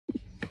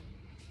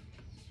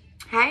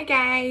Hi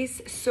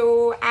guys,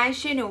 so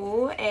as you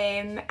know,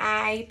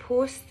 I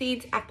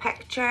posted a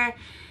picture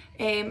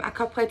a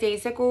couple of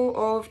days ago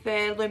of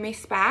the Lumi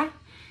Spa.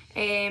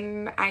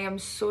 I am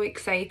so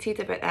excited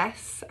about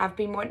this. I've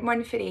been wanting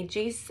one for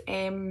ages,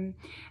 and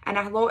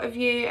a lot of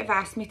you have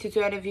asked me to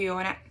do a review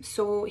on it,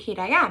 so here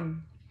I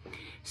am.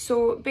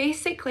 So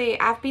basically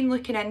I've been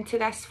looking into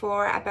this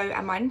for about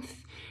a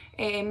month.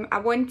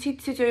 I wanted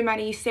to do my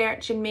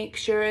research and make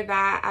sure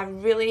that I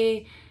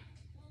really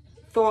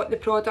thought the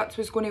product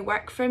was going to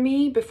work for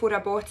me before I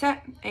bought it,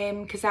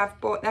 because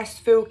I've bought this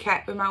full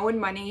kit with my own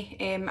money.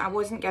 I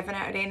wasn't given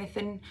it or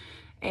anything,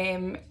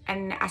 and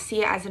I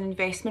see it as an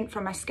investment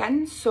for my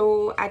skin,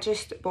 so I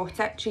just bought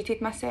it, treated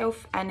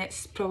myself, and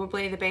it's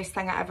probably the best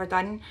thing I've ever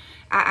done.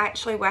 I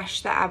actually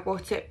wish that I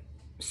bought it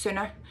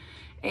sooner.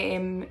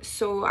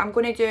 So I'm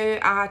going to do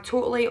a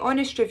totally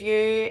honest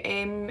review.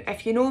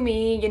 If you know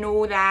me, you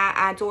know that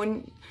I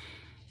don't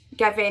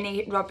give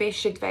any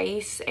rubbish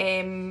advice.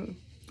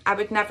 I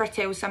would never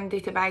tell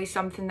somebody to buy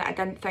something that I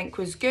didn't think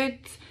was good.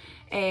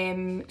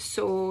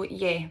 So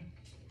yeah,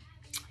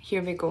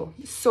 here we go.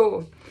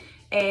 So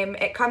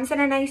it comes in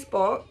a nice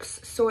box.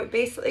 So it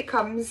basically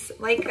comes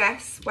like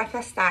this with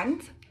a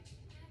stand.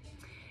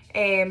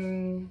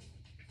 And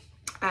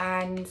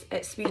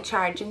it's a wee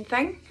charging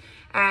thing.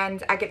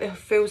 And I get the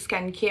full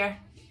skincare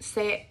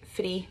set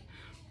free.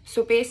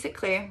 So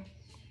basically,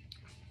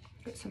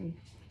 got some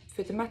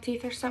food in my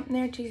teeth or something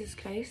there, Jesus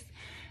Christ.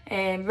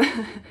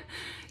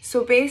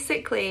 So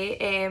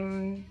basically,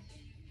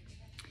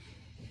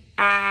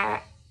 I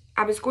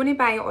was going to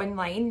buy it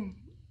online.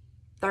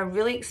 They're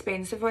really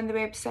expensive on the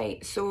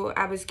website, so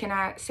I was kind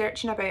of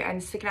searching about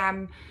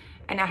Instagram,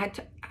 and I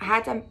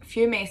had a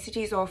few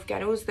messages off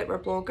girls that were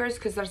bloggers,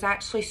 because there's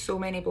actually so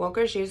many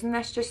bloggers using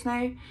this just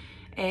now.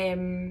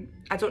 I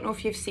don't know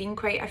if you've seen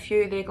quite a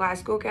few of the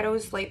Glasgow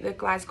girls, like the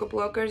Glasgow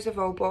bloggers have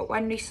all bought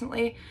one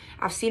recently.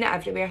 I've seen it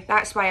everywhere.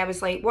 That's why I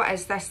was like, what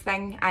is this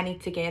thing? I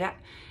need to get it.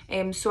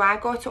 So I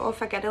got it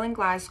off a girl in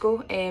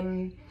Glasgow,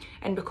 and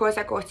because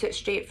I got it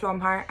straight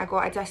from her, I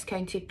got a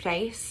discounted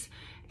price.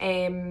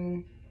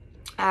 And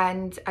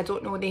I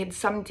don't know, they had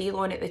some deal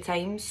on at the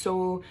time,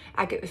 so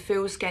I get the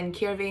full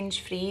skincare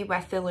range free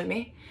with the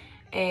Lumi.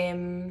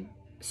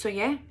 So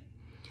yeah,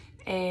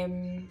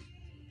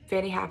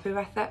 very happy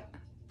with it.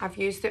 I've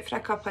used it for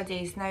a couple of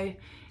days now,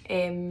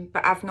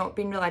 but I've not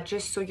been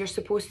religious, so you're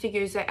supposed to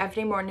use it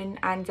every morning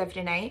and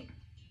every night.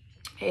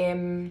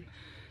 And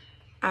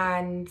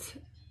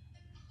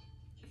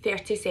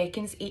 30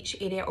 seconds each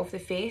area of the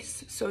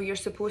face. So you're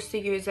supposed to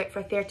use it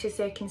for 30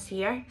 seconds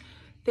here,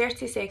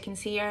 30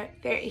 seconds here,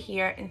 30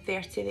 here, and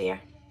 30 there.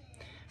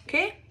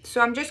 Okay,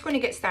 so I'm just going to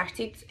get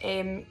started.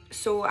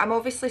 So I'm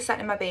obviously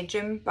sitting in my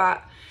bedroom,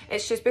 but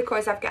it's just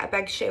because I've got a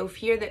big shelf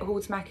here that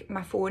holds my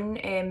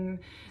phone.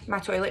 My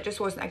toilet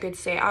just wasn't a good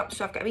setup,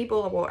 so I've got a wee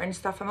bowl of water and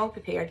stuff. I'm all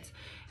prepared.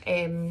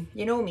 You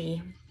know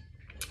me.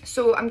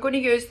 So I'm going to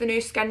use the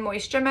new Skin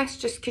Moisture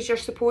Mist, just because you're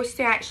supposed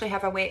to actually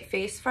have a wet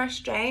face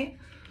first, right?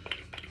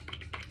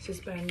 This is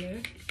brand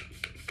new.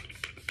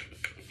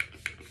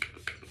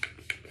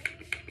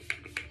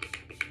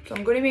 So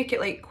I'm going to make it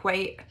like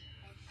quite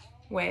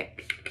wet.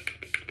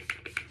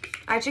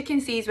 As you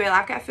can see as well,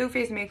 I've got a full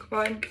face makeup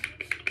on,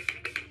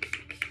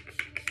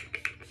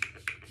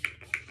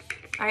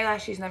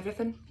 eyelashes and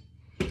everything.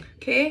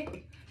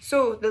 Okay,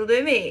 so the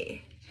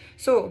Lumi.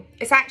 So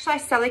it's actually a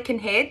silicone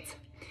head.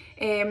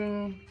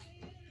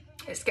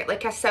 It's got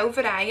like a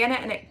silver eye in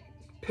it, and it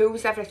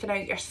pulls everything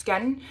out your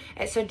skin.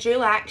 It's a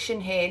dual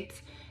action head.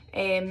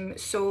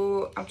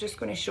 So I'm just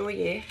going to show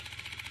you.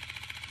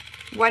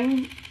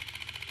 One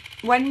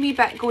wee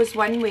bit goes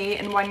one way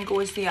and one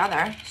goes the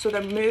other, so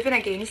they're moving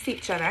against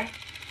each other,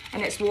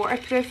 and it's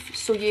waterproof,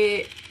 so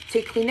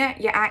to clean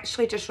it you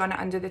actually just run it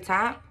under the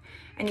tap,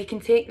 and you can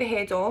take the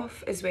head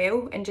off as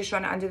well and just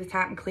run it under the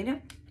tap and clean it.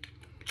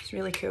 It's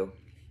really cool.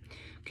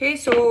 Okay,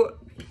 so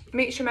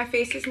make sure my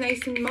face is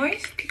nice and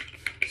moist.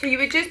 So you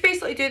would just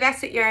basically do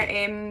this at your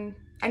in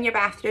your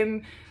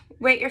bathroom,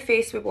 wet your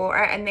face with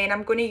water, and then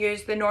I'm going to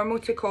use the normal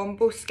to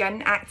combo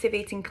skin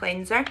activating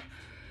cleanser.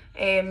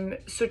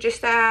 So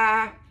just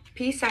a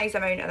pea-size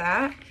amount of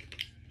that.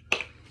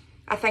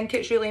 I think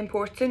it's really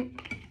important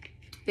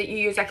that you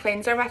use a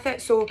cleanser with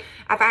it. So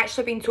I've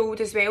actually been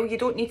told as well, you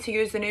don't need to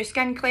use the new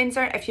skin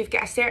cleanser. If you've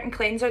got a certain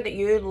cleanser that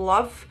you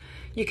love,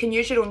 you can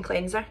use your own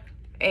cleanser.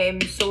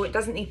 So it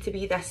doesn't need to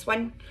be this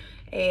one.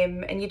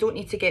 And you don't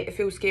need to get the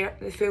full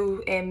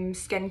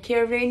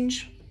skincare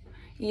range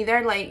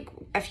either, like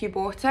if you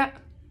bought it,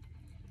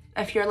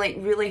 if you're like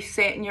really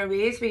set in your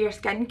ways with your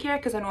skincare,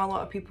 because I know a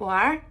lot of people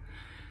are.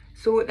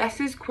 So this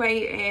is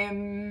quite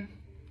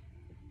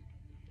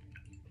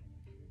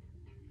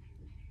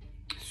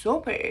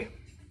soapy.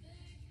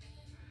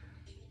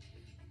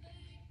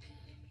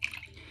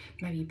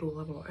 My wee bowl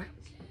of water.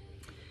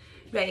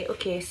 Right,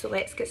 okay, so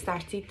let's get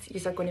started.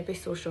 You're going to be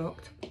so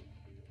shocked.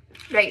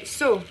 Right,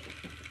 so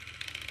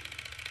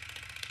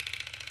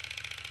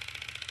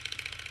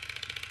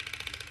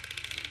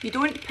you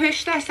don't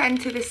push this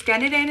into the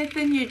skin or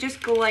anything, you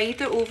just glide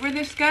it over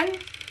the skin.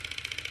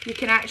 You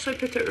can actually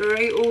put it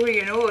right over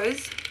your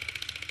nose.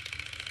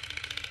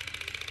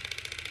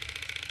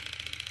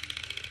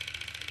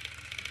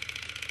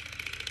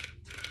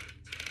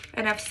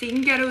 And I've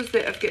seen girls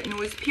that have got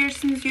nose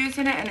piercings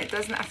using it and it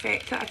doesn't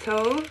affect it at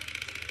all.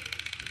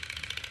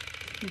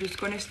 I'm just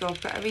going to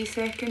stop it a wee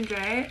second,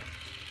 right?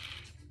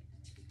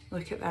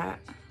 Look at that.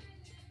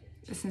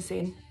 It's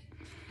insane.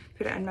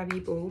 Put it in my wee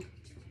bowl.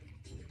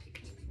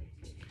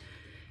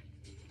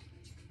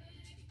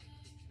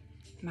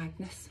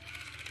 Madness.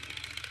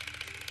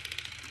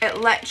 It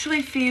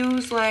literally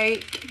feels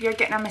like you're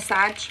getting a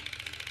massage.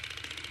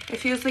 It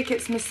feels like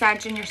it's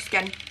massaging your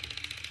skin.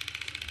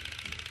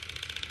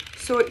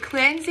 So it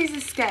cleanses the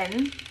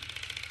skin,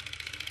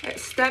 it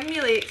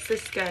stimulates the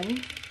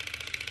skin,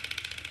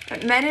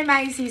 it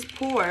minimises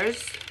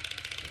pores,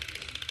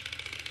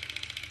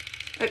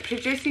 it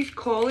produces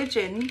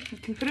collagen. You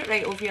can put it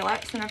right over your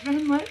lips and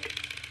everything, look.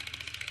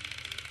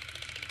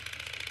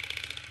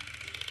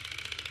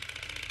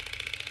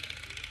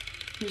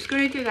 I'm just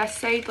going to do this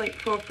side like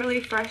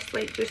properly first,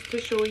 like just to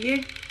show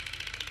you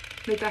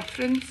the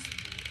difference.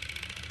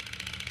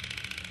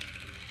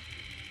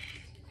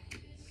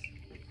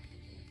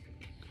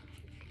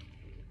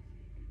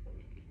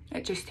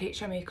 It just takes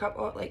your makeup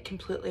like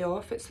completely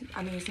off. It's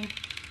amazing.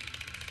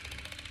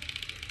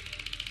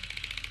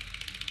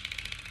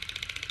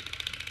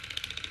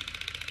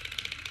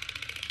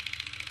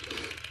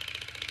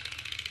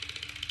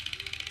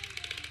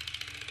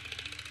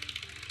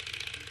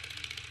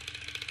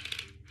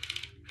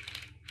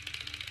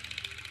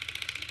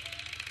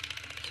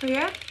 So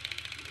yeah.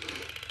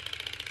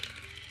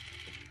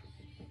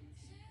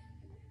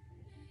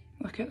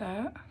 Look at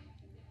that.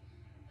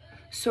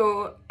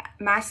 So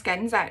my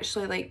skin's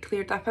actually like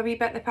cleared up a wee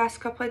bit the past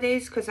couple of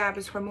days because I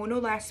was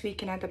hormonal last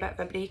week and I had a bit of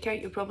a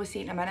breakout. You'll probably see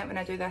it in a minute when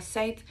I do this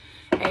side.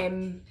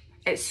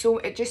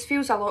 It just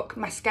feels a lot,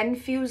 my skin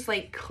feels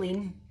like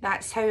clean.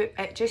 That's how,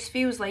 it just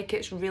feels like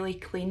it's really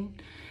clean.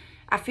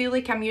 I feel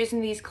like I'm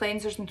using these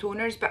cleansers and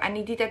toners, but I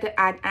needed an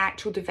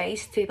actual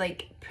device to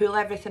like pull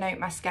everything out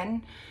my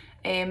skin.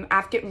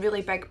 I've got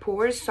really big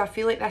pores, so I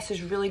feel like this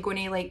is really going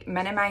to like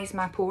minimise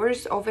my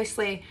pores.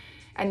 Obviously,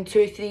 in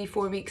 2, 3,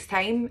 4 weeks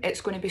time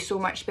it's going to be so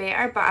much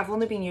better, but I've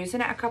only been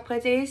using it a couple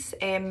of days.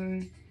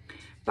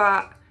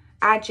 But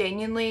I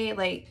genuinely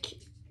like,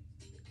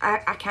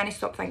 I can't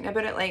stop thinking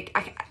about it. Like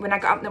when I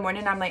get up in the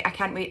morning I'm like, I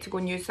can't wait to go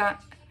and use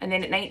that, and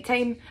then at night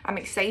time I'm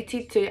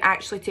excited to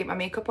actually take my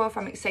makeup off.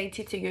 I'm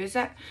excited to use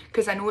it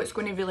because I know it's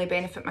going to really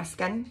benefit my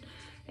skin.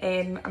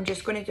 I'm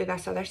just going to do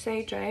this other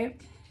side, right?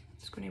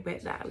 Just going to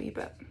wet that a wee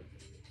bit.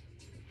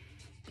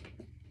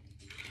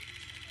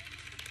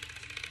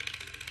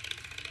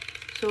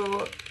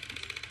 So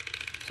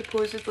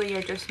supposedly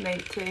you're just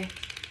meant to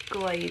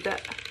glide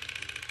it.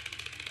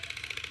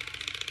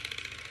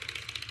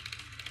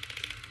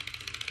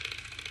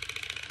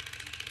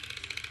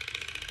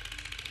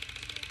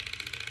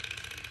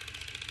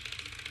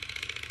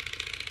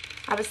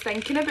 I was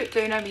thinking about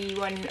doing a wee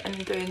one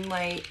and doing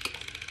like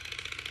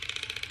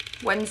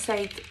one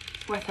side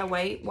with a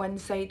white, one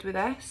side with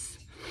this.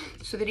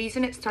 So the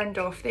reason it's turned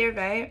off there,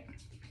 right?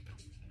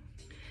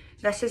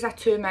 This is a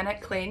 2-minute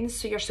cleanse,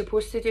 so you're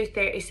supposed to do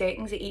 30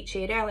 seconds at each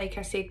area, like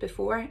I said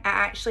before. It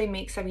actually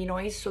makes a wee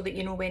noise so that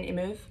you know when to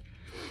move.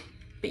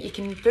 But you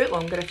can do it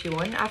longer if you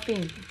want. I've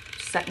been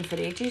sitting for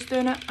ages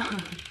doing it.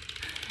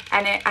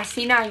 And I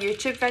seen a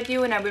YouTube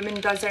video and a woman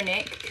does her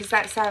neck, because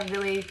that's a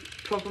really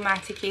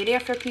problematic area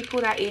for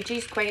people that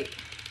ages quite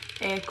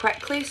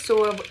quickly.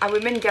 So a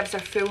woman gives her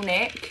full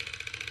neck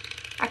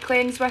a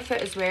cleanse with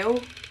it as well.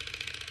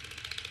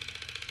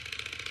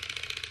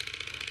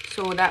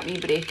 So that wee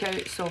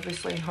breakout's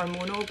obviously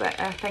hormonal, but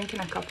I think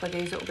in a couple of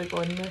days it'll be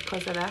gone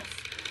because of this.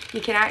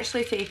 You can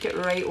actually take it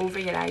right over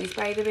your eyes,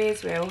 by the way,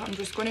 as well. I'm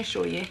just going to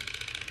show you.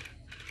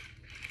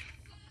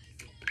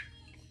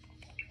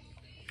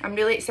 I'm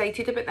really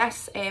excited about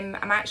this. I'm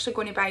actually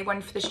going to buy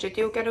one for the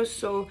studio, girls.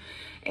 So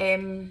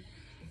when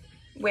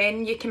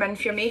you come in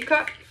for your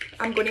makeup,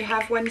 I'm going to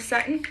have one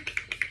sitting.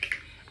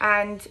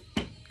 And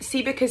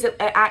see, because it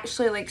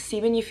actually, like, see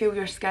when you feel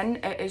your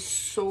skin, it is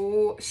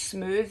so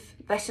smooth.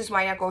 This is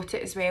why I got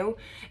it as well.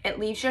 It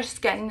leaves your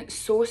skin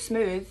so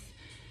smooth.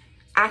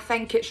 I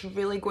think it's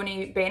really going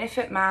to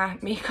benefit my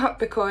makeup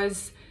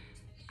because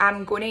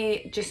I'm going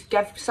to just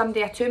give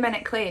somebody a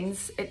 2-minute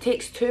cleanse. It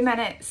takes 2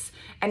 minutes,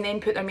 and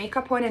then put their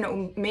makeup on, and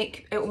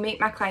it'll make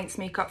my client's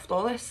makeup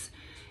flawless.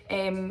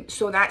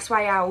 So that's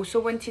why I also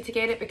wanted to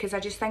get it, because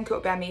I just think it'll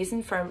be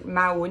amazing for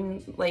my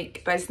own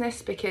like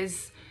business,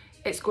 because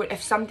it's going,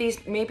 if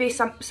somebody's, maybe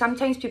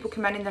sometimes people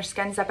come in and their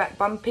skin's a bit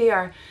bumpy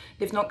or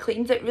they've not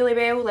cleaned it really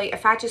well. Like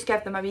if I just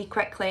give them a wee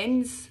quick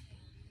cleanse,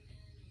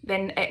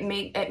 then it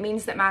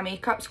means that my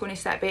makeup's going to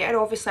sit better.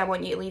 Obviously I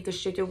want you to leave the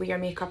studio with your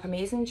makeup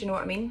amazing, do you know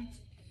what I mean?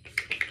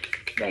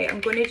 Right,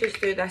 I'm going to just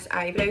do this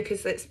eyebrow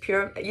because it's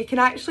pure. You can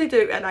actually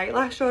do an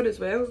eyelash on as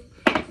well.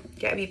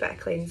 Get a wee bit of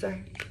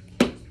cleanser.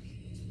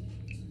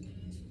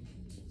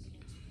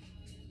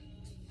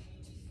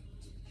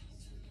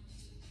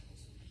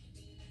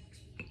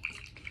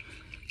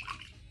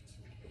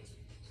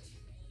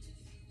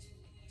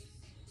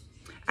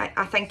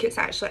 I think it's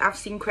actually, I've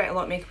seen quite a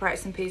lot of makeup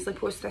artists and Paisley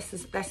post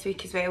this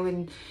week as well,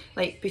 and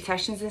like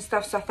beauticians and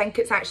stuff, so I think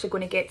it's actually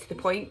going to get to the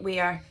point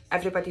where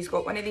everybody's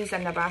got one of these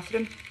in their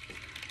bathroom.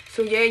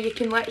 So yeah, you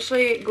can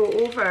literally go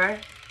over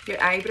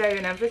your eyebrow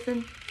and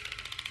everything.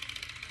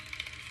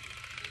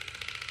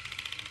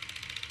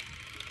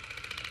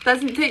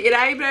 Doesn't take your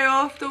eyebrow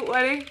off, don't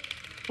worry.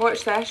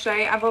 Watch this,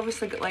 right? I've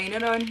obviously got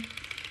liner on.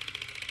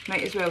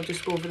 Might as well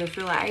just go over the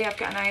full eye. I've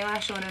got an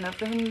eyelash on and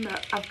everything,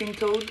 but I've been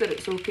told that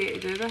it's okay to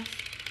do this.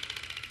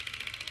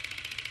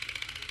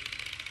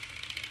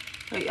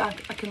 Like, I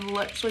can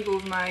literally go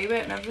over my eye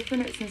wet and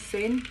everything, it's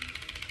insane.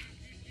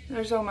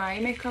 There's all my eye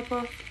makeup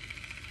off.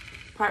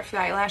 Apart from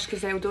the eyelash,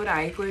 because the Eldora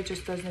eye glue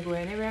just doesn't go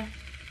anywhere.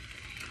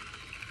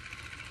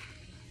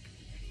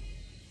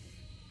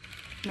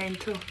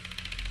 Mental.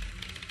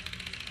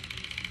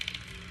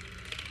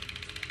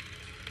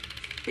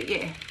 But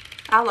yeah,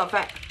 I love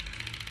it.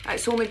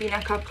 It's only been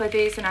a couple of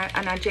days and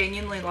I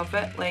genuinely love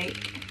it, like,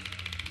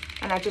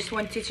 and I just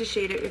wanted to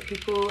share it with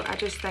people. I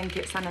just think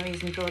it's an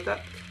amazing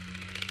product.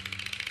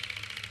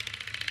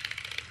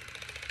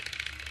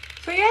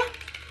 So yeah,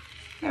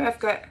 now I've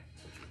got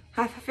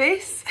half a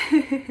face.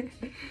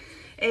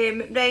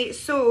 Right,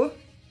 so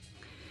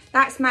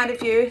that's my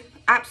review.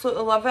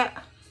 Absolutely love it.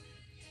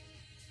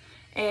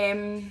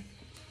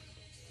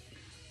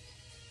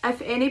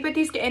 If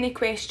anybody's got any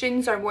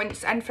questions or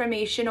wants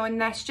information on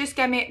this, just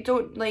give me,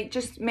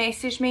 just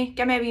message me,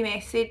 give me a wee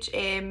message,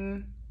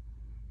 and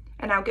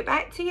I'll get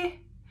back to you.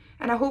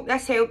 And I hope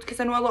this helped, because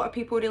I know a lot of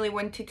people really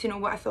wanted to know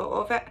what I thought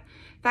of it.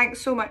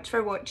 Thanks so much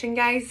for watching,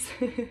 guys.